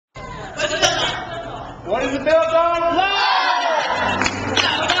is built on love.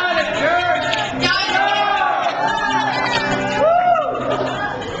 Come on, church.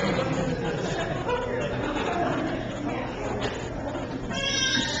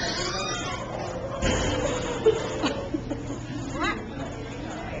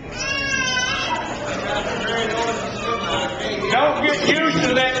 Don't get used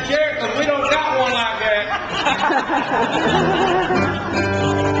to that chair, because we don't got one like that.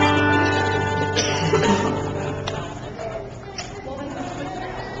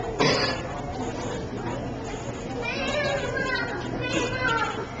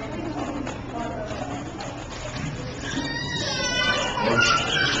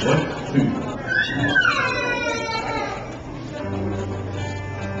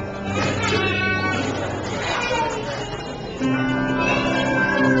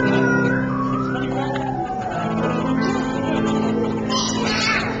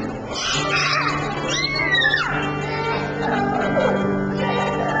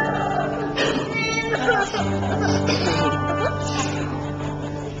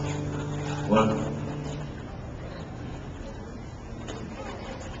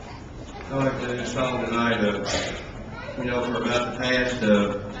 I'd like to do this song tonight. For about the past,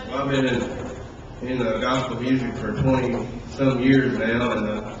 I've been in gospel music for 20-some years now, and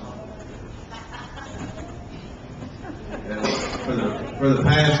for the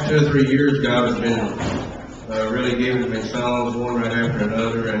past 2 or 3 years, God has been really giving me songs one right after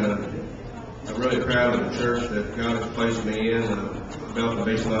another, and I'm really proud of the church that God has placed me in. Belton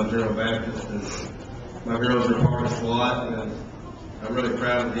Beachline General Baptist, and my girls are part of SWAT, and I'm really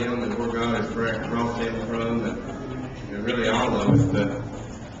proud of them and where God has brought them from, and really all of us. But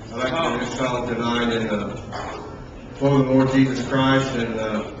I'd like to do this song tonight for the Lord Jesus Christ, and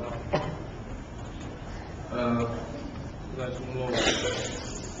bless the Lord,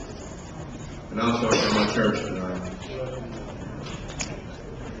 and also for my church tonight.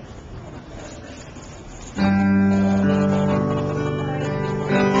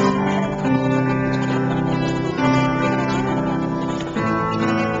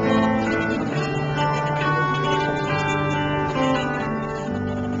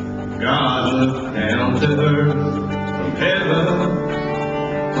 God looked down to earth from heaven,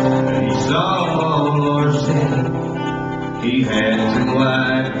 and He saw all our sin. He had to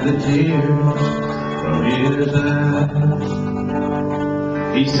wipe the tears from His eyes.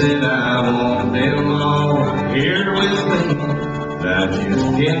 He said, I want them all here with me, but I just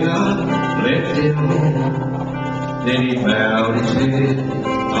cannot let them in. Then He bowed His head,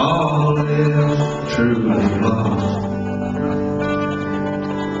 all is truly lost.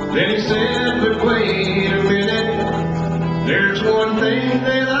 Then He said, but wait a minute, there's one thing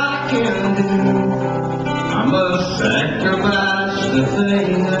that I can do. I must sacrifice the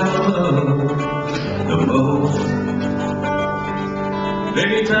thing I love the most. Then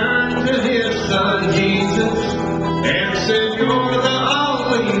He turned to His Son Jesus and said, you're the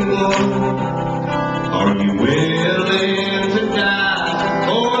only one. Are you willing to die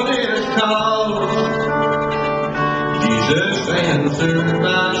for this cause? Jesus answered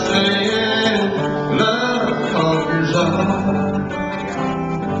by saying, love conquers all.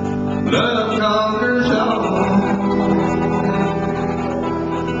 Love conquers all.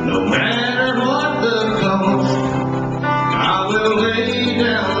 No matter what the cost, I will lay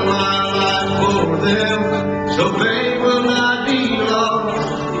down my life for them, so they will not be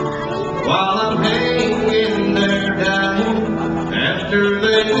lost. While I'm hanging there dying, after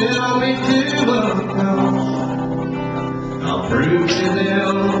they nail me to a cross, I'll prove to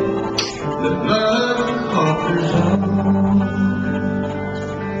them that love conquers all.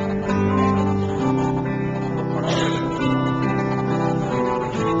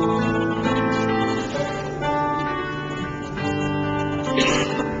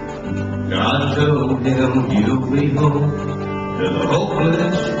 God told him, you'll be home to the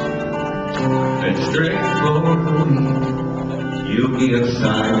hopeless and straightforward. You'll give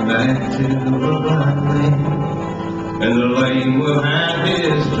sight back to a blind man, and the lame will have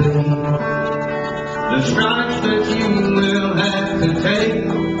his clean. The stripes that you will have to take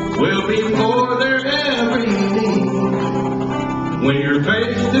will be for their every need. When you're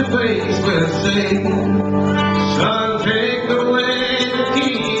face to face with Satan, son, take away the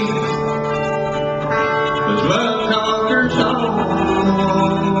key, 'cause love conquers all.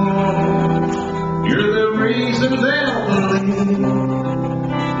 You're the reason they'll believe.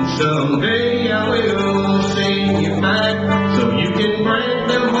 Someday I will sing you back, so you can bring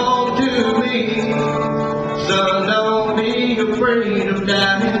them home to me. Son, don't be afraid of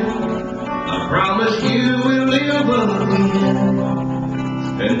dying. I promise you will live again,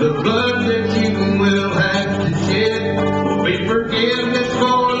 and the blood that you will have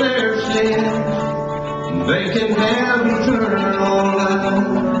they can have eternal life,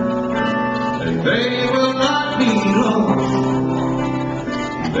 and they will not be lost.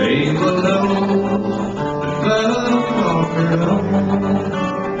 They will know that love conquered all.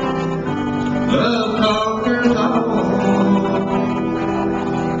 Love conquers all.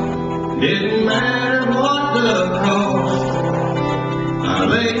 Didn't matter what the cost, I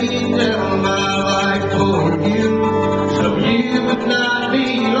laid down my life for you, so you would not be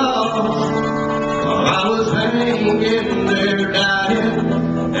lost. While I was hanging there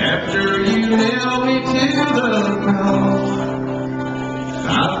dying, after you nailed me to the cross,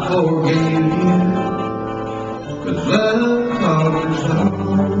 I forgave you, 'cause love conquers all.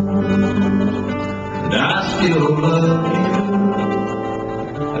 And I still love you,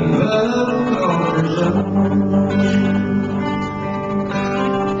 and love conquers all.